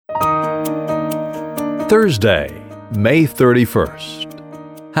Thursday, May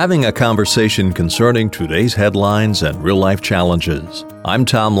 31st. Having a conversation concerning today's headlines and real-life challenges. I'm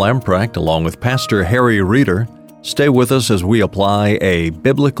Tom Lamprecht along with Pastor Harry Reeder. Stay with us as we apply a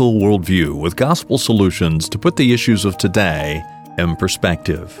biblical worldview with gospel solutions to put the issues of today in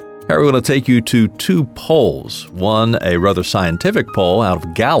perspective. Harry, we're going to take you to two polls. One, a rather scientific poll out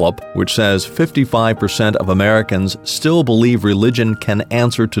of Gallup, which says 55% of Americans still believe religion can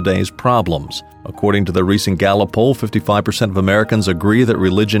answer today's problems. According to the recent Gallup poll, 55% of Americans agree that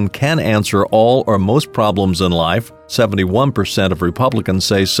religion can answer all or most problems in life. 71% of Republicans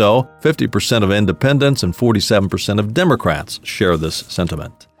say so. 50% of independents and 47% of Democrats share this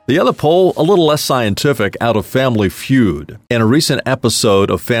sentiment. The other poll, a little less scientific, out of Family Feud. In a recent episode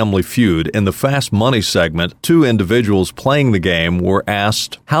of Family Feud, in the Fast Money segment, two individuals playing the game were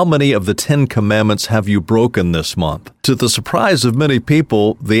asked, "How many of the 10 Commandments have you broken this month?" To the surprise of many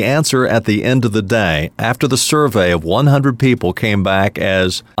people, the answer at the end of the day, after the survey of 100 people, came back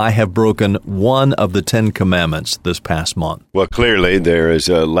as, "I have broken one of the 10 Commandments this past month." Well, clearly there is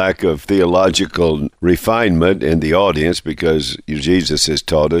a lack of theological refinement in the audience because Jesus has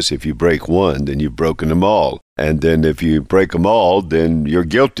taught us if you break one, then you've broken them all. And then if you break them all, then you're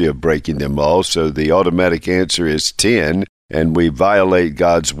guilty of breaking them all. So the automatic answer is 10. And we violate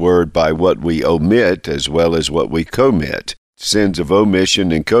God's word by what we omit as well as what we commit. Sins of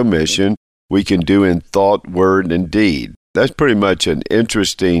omission and commission we can do in thought, word, and deed. That's pretty much an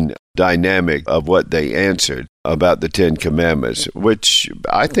interesting dynamic of what they answered about the 10 Commandments, which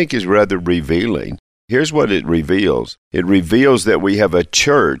I think is rather revealing. Here's what it reveals. It reveals that we have a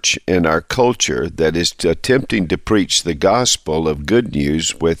church in our culture that is attempting to preach the gospel of good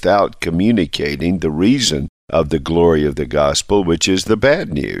news without communicating the reason of the glory of the gospel, which is the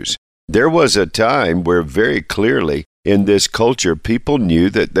bad news. There was a time where very clearly in this culture, people knew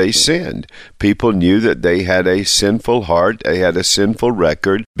that they sinned. People knew that they had a sinful heart, they had a sinful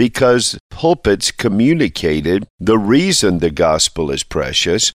record, because pulpits communicated the reason the gospel is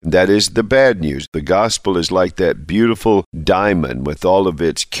precious. That is the bad news. The gospel is like that beautiful diamond with all of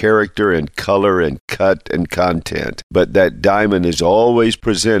its character and color and cut and content. But that diamond is always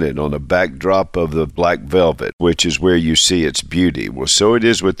presented on a backdrop of the black velvet, which is where you see its beauty. Well, so it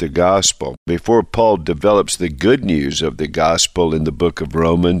is with the gospel. Before Paul develops the good news of the gospel in the book of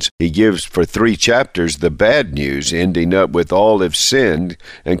Romans, he gives for 3 chapters the bad news, ending up with all have sinned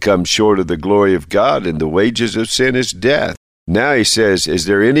and come short of the glory of God, and the wages of sin is death. Now he says, is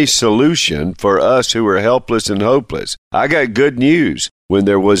there any solution for us who are helpless and hopeless? I got good news. When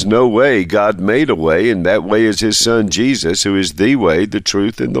there was no way, God made a way, and that way is his son Jesus, who is the way, the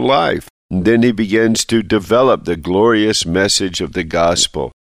truth, and the life. And then he begins to develop the glorious message of the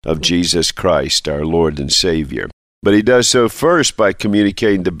gospel of Jesus Christ, our Lord and Savior. But he does so first by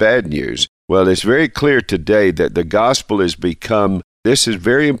communicating the bad news. Well, it's very clear today that the gospel has become, this is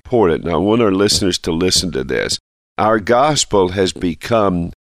very important, and I want our listeners to listen to this. Our gospel has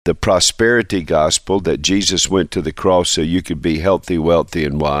become the prosperity gospel, that Jesus went to the cross so you could be healthy, wealthy,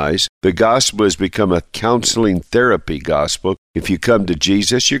 and wise. The gospel has become a counseling therapy gospel. If you come to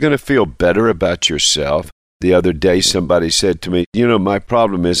Jesus, you're going to feel better about yourself. The other day, somebody said to me, my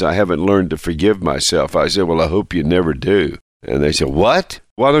problem is I haven't learned to forgive myself. I said, well, I hope you never do. And they said, what?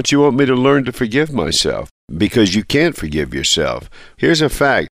 Why don't you want me to learn to forgive myself? Because you can't forgive yourself. Here's a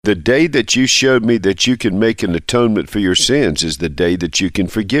fact. The day that you showed me that you can make an atonement for your sins is the day that you can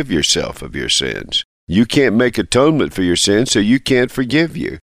forgive yourself of your sins. You can't make atonement for your sins, so you can't forgive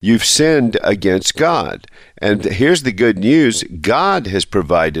you. You've sinned against God. And here's the good news. God has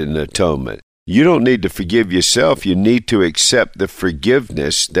provided an atonement. You don't need to forgive yourself. You need to accept the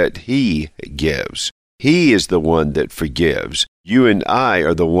forgiveness that he gives. He is the one that forgives. You and I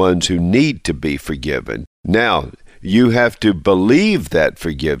are the ones who need to be forgiven. Now, you have to believe that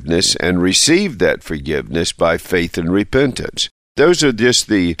forgiveness and receive that forgiveness by faith and repentance. Those are just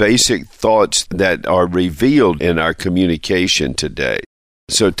the basic thoughts that are revealed in our communication today.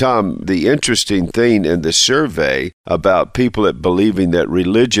 So, Tom, the interesting thing in the survey about people that believing that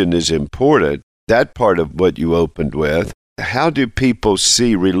religion is important, that part of what you opened with, how do people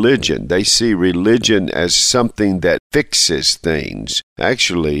see religion? They see religion as something that fixes things.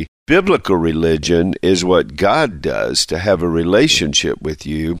 Actually, biblical religion is what God does to have a relationship with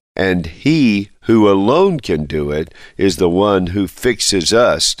you, and he who alone can do it is the one who fixes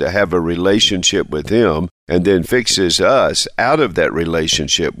us to have a relationship with him, and then fixes us out of that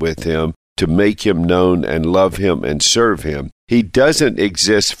relationship with him to make him known and love him and serve him. He doesn't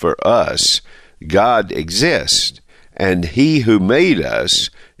exist for us. God exists. And He who made us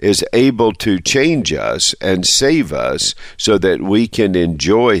is able to change us and save us so that we can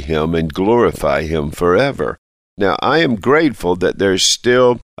enjoy Him and glorify Him forever. Now, I am grateful that there's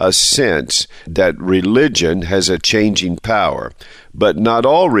still a sense that religion has a changing power, but not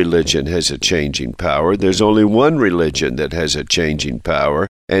all religion has a changing power. There's only one religion that has a changing power,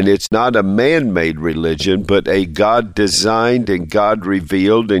 and it's not a man-made religion, but a God-designed and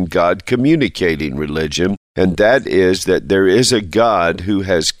God-revealed and God-communicating religion, and that is that there is a God who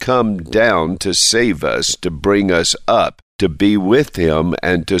has come down to save us, to bring us up, to be with Him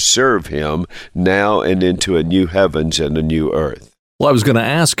and to serve Him now and into a new heavens and a new earth. Well, I was going to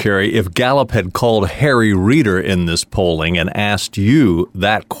ask, Harry, if Gallup had called Harry Reeder in this polling and asked you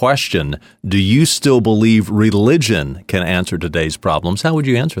that question, do you still believe religion can answer today's problems? How would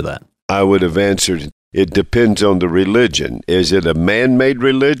you answer that? I would have answered, it depends on the religion. Is it a man-made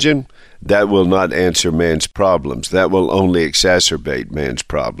religion? That will not answer man's problems. That will only exacerbate man's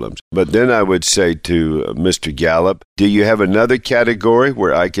problems. But then I would say to Mr. Gallup, do you have another category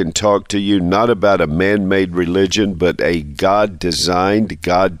where I can talk to you not about a man-made religion, but a God-designed,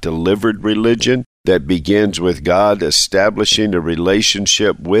 God-delivered religion that begins with God establishing a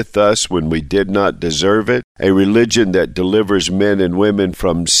relationship with us when we did not deserve it, a religion that delivers men and women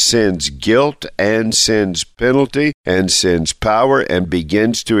from sin's guilt and sin's penalty and sin's power and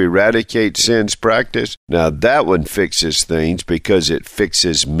begins to eradicate sin's practice? Now that one fixes things because it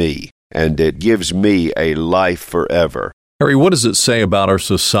fixes me, and it gives me a life forever. Harry, what does it say about our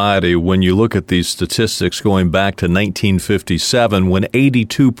society when you look at these statistics going back to 1957 when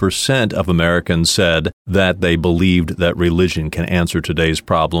 82% of Americans said that they believed that religion can answer today's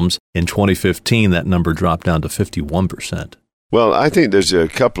problems? In 2015, that number dropped down to 51%. Well, I think there's a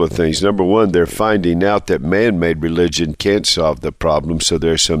couple of things. Number one, they're finding out that man-made religion can't solve the problem, so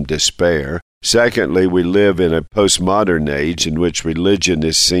there's some despair. Secondly, we live in a postmodern age in which religion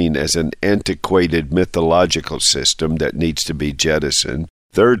is seen as an antiquated mythological system that needs to be jettisoned.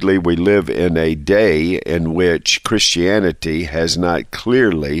 Thirdly, we live in a day in which Christianity has not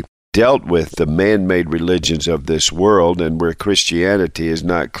clearly dealt with the man-made religions of this world, and where Christianity is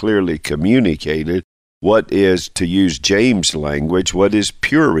not clearly communicated what is, to use James' language, what is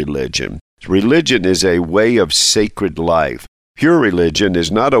pure religion. Religion is a way of sacred life. Pure religion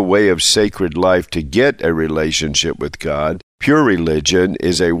is not a way of sacred life to get a relationship with God. Pure religion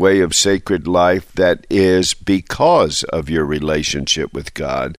is a way of sacred life that is because of your relationship with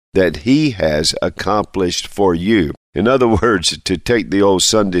God, that He has accomplished for you. In other words, to take the old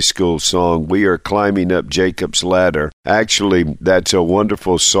Sunday school song, "We Are Climbing Up Jacob's Ladder," actually, that's a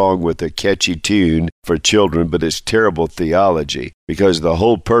wonderful song with a catchy tune for children, but it's terrible theology, because the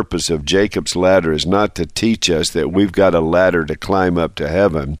whole purpose of Jacob's Ladder is not to teach us that we've got a ladder to climb up to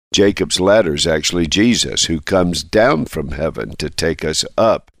heaven. Jacob's Ladder is actually Jesus, who comes down from heaven to take us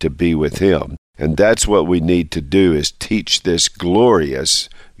up to be with Him. And that's what we need to do, is teach this glorious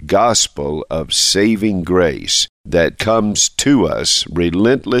gospel of saving grace that comes to us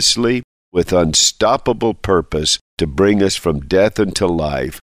relentlessly with unstoppable purpose to bring us from death unto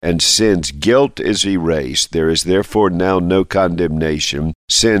life. And sin's guilt is erased, there is therefore now no condemnation.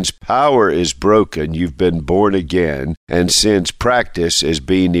 Sin's power is broken, you've been born again, and sin's practice is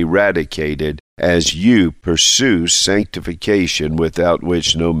being eradicated as you pursue sanctification, without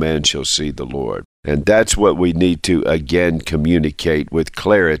which no man shall see the Lord. And that's what we need to again communicate with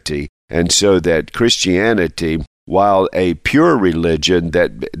clarity, and so that Christianity, while a pure religion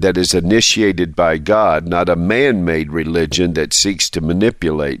that is initiated by God, not a man-made religion that seeks to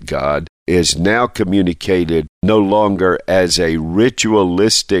manipulate God, is now communicated no longer as a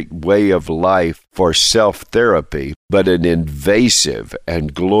ritualistic way of life for self-therapy, but an invasive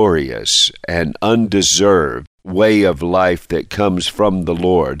and glorious and undeserved way of life that comes from the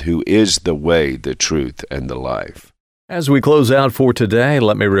Lord, who is the way, the truth, and the life. As we close out for today,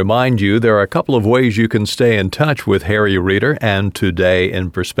 let me remind you there are a couple of ways you can stay in touch with Harry Reeder and Today in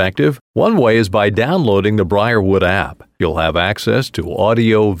Perspective. One way is by downloading the Briarwood app. You'll have access to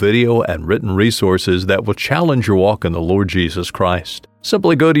audio, video, and written resources that will challenge your walk in the Lord Jesus Christ.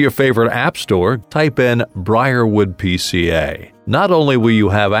 Simply go to your favorite app store, type in Briarwood PCA. Not only will you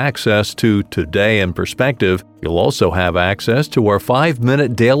have access to Today in Perspective, you'll also have access to our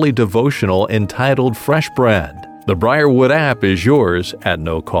 5-minute daily devotional entitled Fresh Bread. The Briarwood app is yours at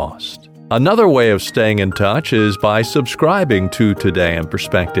no cost. Another way of staying in touch is by subscribing to Today in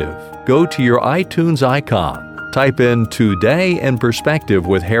Perspective. Go to your iTunes icon, type in Today in Perspective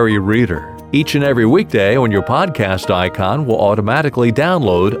with Harry Reeder. Each and every weekday on your podcast icon will automatically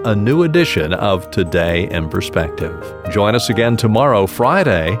download a new edition of Today in Perspective. Join us again tomorrow,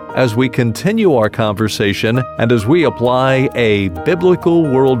 Friday, as we continue our conversation and as we apply a biblical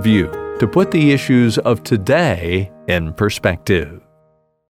worldview to put the issues of today in perspective.